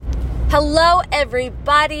Hello,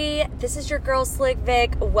 everybody. This is your girl, Slick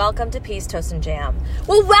Vic. Welcome to Peace, Toast, and Jam.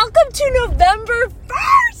 Well, welcome to November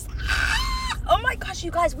 1st. Oh my gosh,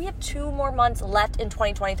 you guys, we have 2 more months left in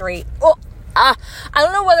 2023. I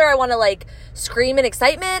don't know whether I want to scream in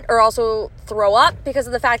excitement or also throw up because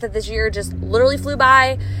of the fact that this year just literally flew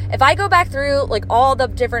by. If I go back through all the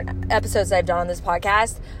different episodes that I've done on this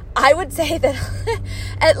podcast, I would say that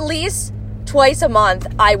at least twice a month,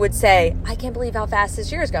 I would say, I can't believe how fast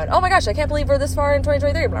this year is going. Oh my gosh, I can't believe we're this far in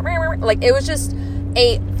 2023. It was just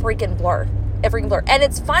a freaking blur. And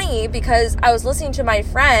it's funny because I was listening to my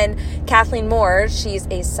friend, Kathleen Moore. She's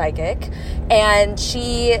a psychic. And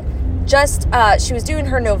she was doing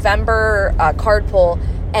her November card pull.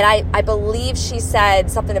 And I believe she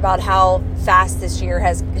said something about how fast this year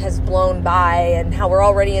has blown by and how we're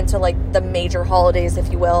already into the major holidays,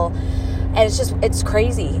 if you will. And it's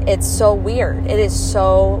crazy. It's so weird. It is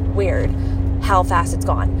so weird how fast it's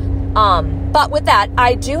gone. But with that,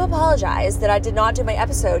 I do apologize that I did not do my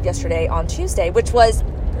episode yesterday on Tuesday, which was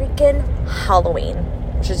freaking Halloween,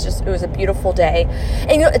 it was a beautiful day.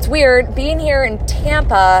 And it's weird being here in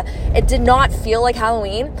Tampa. It did not feel like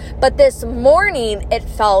Halloween, but this morning it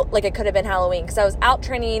felt like it could have been Halloween because I was out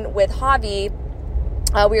training with Javi.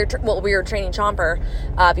 We were training Chomper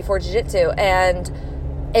before jiu-jitsu, and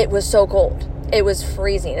it was so cold. It was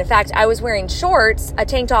freezing. In fact, I was wearing shorts, a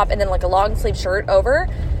tank top, and then a long sleeve shirt over,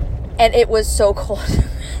 and it was so cold.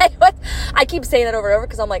 I keep saying that over and over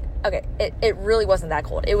because I'm like, okay, it really wasn't that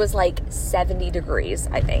cold. It was 70 degrees,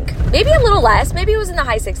 I think. Maybe a little less. Maybe it was in the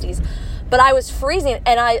high 60s. But I was freezing,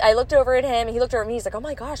 and I looked over at him, and he looked over at me. He's like, oh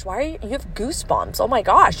my gosh, why are you have goosebumps? Oh my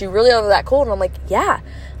gosh, you really are that cold? And I'm like, yeah.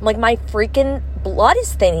 I'm like, my freaking blood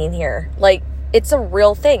is thinning here. It's a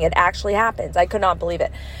real thing. It actually happens. I could not believe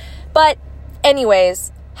it. But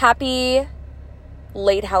anyways, happy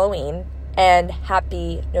late Halloween and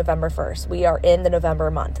happy November 1st. We are in the November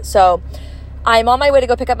month. So I'm on my way to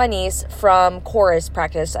go pick up my niece from chorus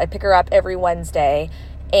practice. I pick her up every Wednesday,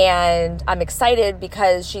 and I'm excited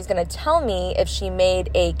because she's going to tell me if she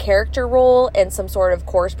made a character role in some sort of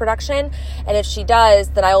chorus production. And if she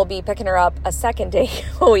does, then I will be picking her up a second day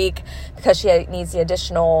a week because she needs the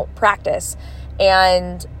additional practice.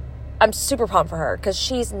 And I'm super pumped for her because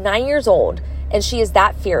she's 9 years old and she is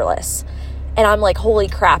that fearless. And I'm like, holy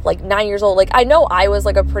crap, 9 years old. I know I was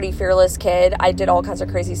a pretty fearless kid. I did all kinds of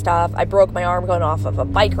crazy stuff. I broke my arm going off of a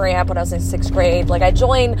bike ramp when I was in 6th grade. I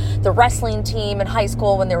joined the wrestling team in high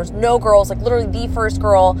school when there was no girls, literally the first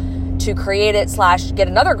girl to create it / get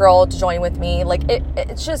another girl to join with me.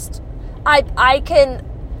 It's just, I can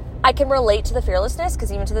relate to the fearlessness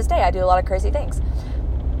because even to this day, I do a lot of crazy things.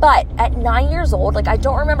 But at 9 years old, I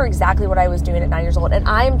don't remember exactly what I was doing at 9 years old. And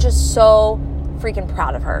I'm just so freaking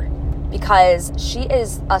proud of her because she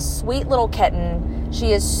is a sweet little kitten.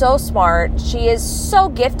 She is so smart. She is so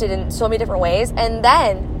gifted in so many different ways. And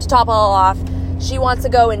then to top it all off, she wants to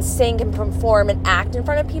go and sing and perform and act in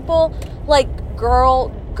front of people. Girl,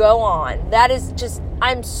 go on. That is just,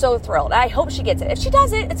 I'm so thrilled. I hope she gets it. If she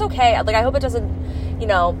does it, it's okay. I hope it doesn't,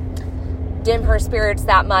 dim her spirits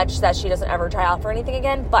that much that she doesn't ever try out for anything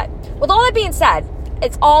again. But with all that being said,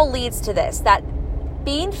 it all leads to this, that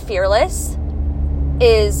being fearless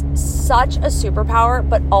is such a superpower,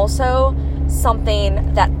 but also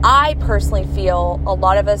something that I personally feel a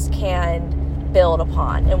lot of us can build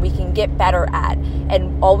upon and we can get better at.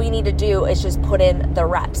 And all we need to do is just put in the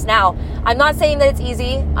reps. Now, I'm not saying that it's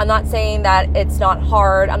easy. I'm not saying that it's not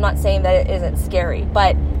hard. I'm not saying that it isn't scary,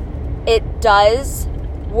 but it does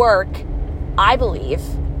work, I believe,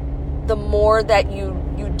 the more that you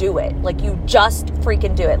do it. You just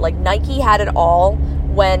freaking do it. Nike had it all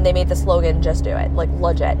when they made the slogan, just do it.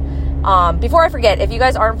 Legit. Before I forget, if you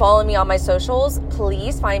guys aren't following me on my socials,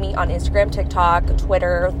 please find me on Instagram, TikTok,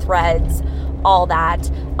 Twitter, Threads, all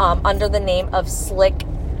that, under the name of Slick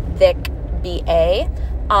Vic BA.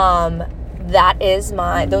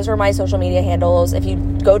 Those are my social media handles. If you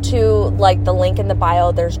go to the link in the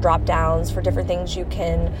bio, there's drop downs for different things you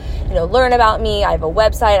can, learn about me. I have a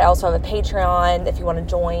website. I also have a Patreon. If you want to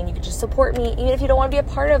join, you can just support me, even if you don't want to be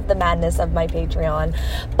a part of the madness of my Patreon.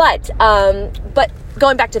 But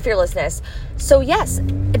going back to fearlessness. So yes,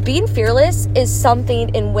 being fearless is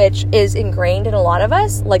something in which is ingrained in a lot of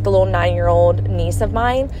us, like the little 9-year-old niece of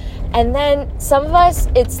mine. And then some of us,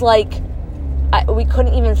 it's we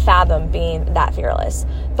couldn't even fathom being that fearless.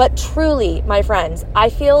 But truly, my friends, I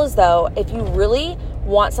feel as though if you really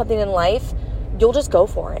want something in life, you'll just go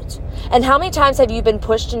for it. And how many times have you been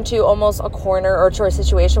pushed into almost a corner or to a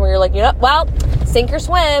situation where you're like, well, sink or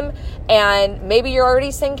swim, and maybe you're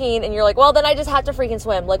already sinking, and you're like, well, then I just have to freaking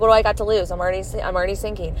swim. What do I got to lose? I'm already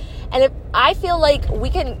sinking. And I feel like we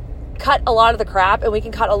can cut a lot of the crap and we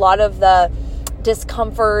can cut a lot of the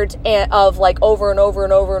discomfort of like over and over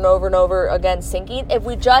and over and over and over again sinking if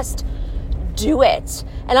we just do it.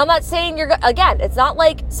 And I'm not saying again, it's not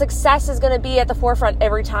like success is going to be at the forefront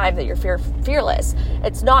every time that you're fearless.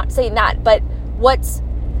 It's not saying that, but what's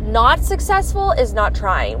not successful is not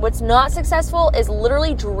trying. What's not successful is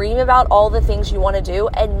literally dream about all the things you want to do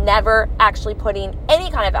and never actually putting any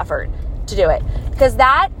kind of effort to do it. Because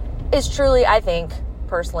that is truly, I think,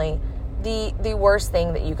 personally, the worst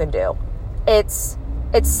thing that you can do. It's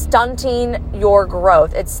stunting your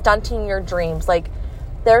growth. It's stunting your dreams. Like,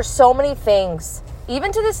 there's so many things,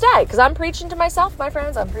 even to this day, because I'm preaching to myself, my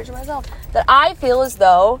friends, that I feel as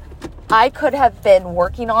though I could have been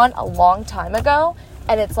working on a long time ago,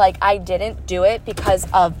 and it's like I didn't do it because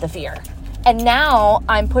of the fear. And now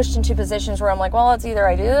I'm pushed into positions where I'm like, well, it's either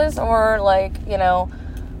I do this or like, you know,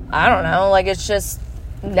 I don't know, like it's just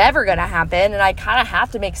never gonna happen, and I kind of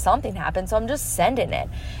have to make something happen, so I'm just sending it.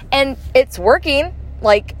 And it's working,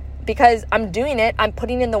 like, because I'm doing it, I'm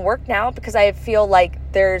putting in the work now because I feel like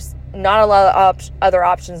there's not a lot of other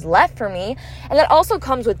options left for me. And that also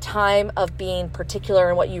comes with time of being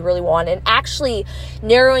particular in what you really want and actually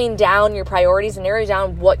narrowing down your priorities and narrowing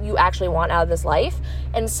down what you actually want out of this life.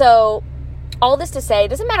 And so all this to say, it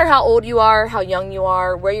doesn't matter how old you are, how young you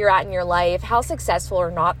are, where you're at in your life, how successful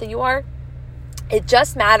or not that you are. It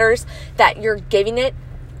just matters that you're giving it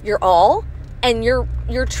your all and you're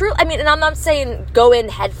true. I mean, and I'm not saying go in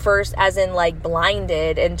head first as in like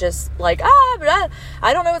blinded and just like,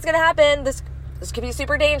 I don't know what's going to happen. This could be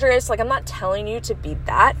super dangerous. Like, I'm not telling you to be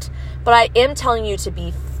that, but I am telling you to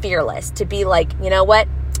be fearless, to be like, you know what,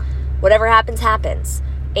 whatever happens, happens.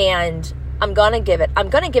 And I'm going to give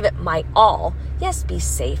it my all. Yes, be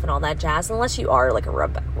safe and all that jazz. Unless you are like a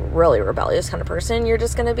really rebellious kind of person, you're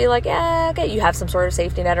just going to be like, yeah, okay, you have some sort of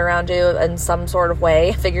safety net around you in some sort of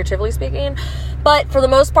way, figuratively speaking. But for the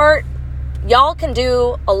most part, y'all can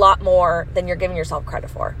do a lot more than you're giving yourself credit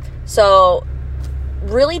for. So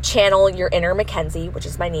really channel your inner Mackenzie, which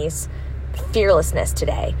is my niece, fearlessness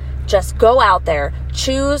today. Just go out there,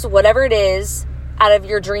 choose whatever it is out of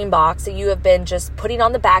your dream box that you have been just putting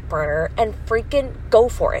on the back burner and freaking go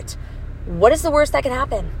for it. What is the worst that can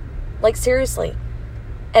happen? Like, seriously.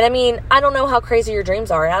 And I mean, I don't know how crazy your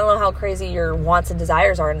dreams are. I don't know how crazy your wants and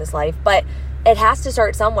desires are in this life, but it has to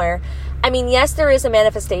start somewhere. I mean, yes, there is a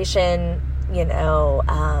manifestation,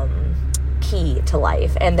 key to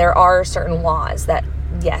life. And there are certain laws that,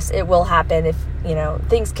 yes, it will happen if,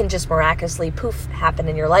 things can just miraculously happen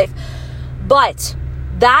in your life. But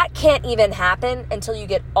that can't even happen until you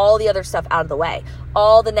get all the other stuff out of the way.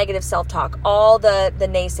 All the negative self-talk, all the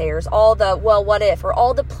naysayers, all the, well, what if, or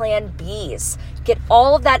all the plan Bs. Get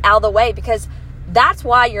all of that out of the way, because that's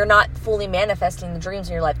why you're not fully manifesting the dreams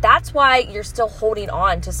in your life. That's why you're still holding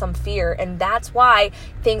on to some fear. And that's why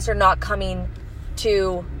things are not coming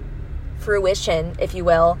to fruition, if you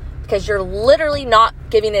will, because you're literally not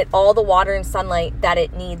giving it all the water and sunlight that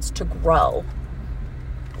it needs to grow.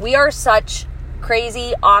 We are such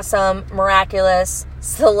crazy, awesome, miraculous,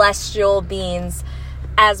 celestial beings,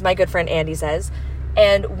 as my good friend Andy says,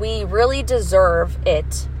 and we really deserve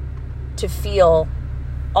it to feel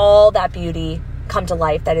all that beauty come to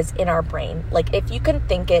life that is in our brain. Like, if you can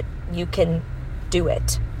think it, you can do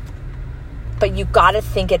it, but you got to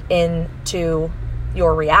think it into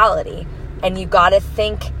your reality, and you got to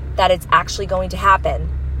think that it's actually going to happen,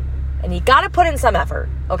 and you got to put in some effort.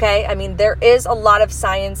 Okay, I mean, there is a lot of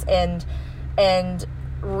science and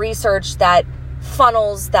research that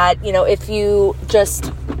funnels that, if you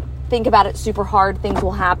just think about it super hard, things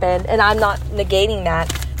will happen. And I'm not negating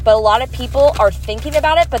that, but a lot of people are thinking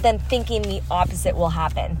about it, but then thinking the opposite will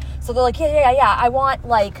happen. So they're like, yeah, I want to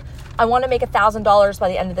make $1,000 by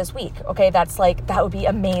the end of this week. Okay, that would be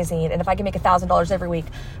amazing. And if I can make $1,000 every week,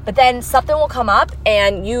 but then something will come up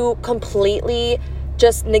and you completely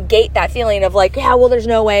just negate that feeling of like, yeah, well, there's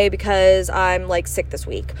no way because I'm like sick this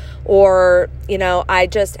week, or, I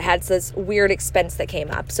just had this weird expense that came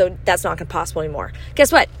up, so that's not possible anymore.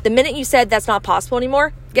 Guess what? The minute you said that's not possible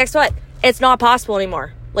anymore, guess what? It's not possible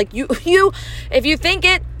anymore. Like if you think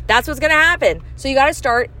it, that's what's going to happen. So you got to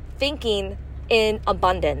start thinking in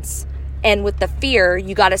abundance. And with the fear,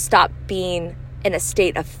 you got to stop being in a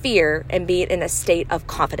state of fear and be in a state of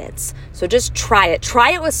confidence. So just try it.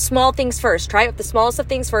 Try it with small things first. Try it with the smallest of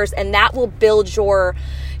things first, and that will build your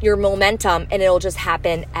momentum, and it'll just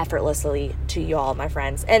happen effortlessly to you all, my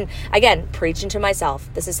friends. And again, preaching to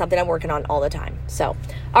myself, this is something I'm working on all the time. So,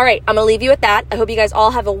 all right, I'm going to leave you with that. I hope you guys all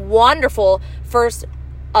have a wonderful 1st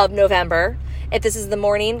of November. If this is the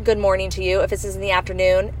morning, good morning to you. If this is in the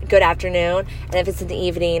afternoon, good afternoon. And if it's in the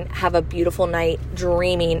evening, have a beautiful night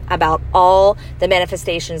dreaming about all the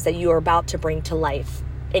manifestations that you are about to bring to life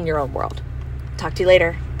in your own world. Talk to you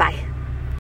later. Bye.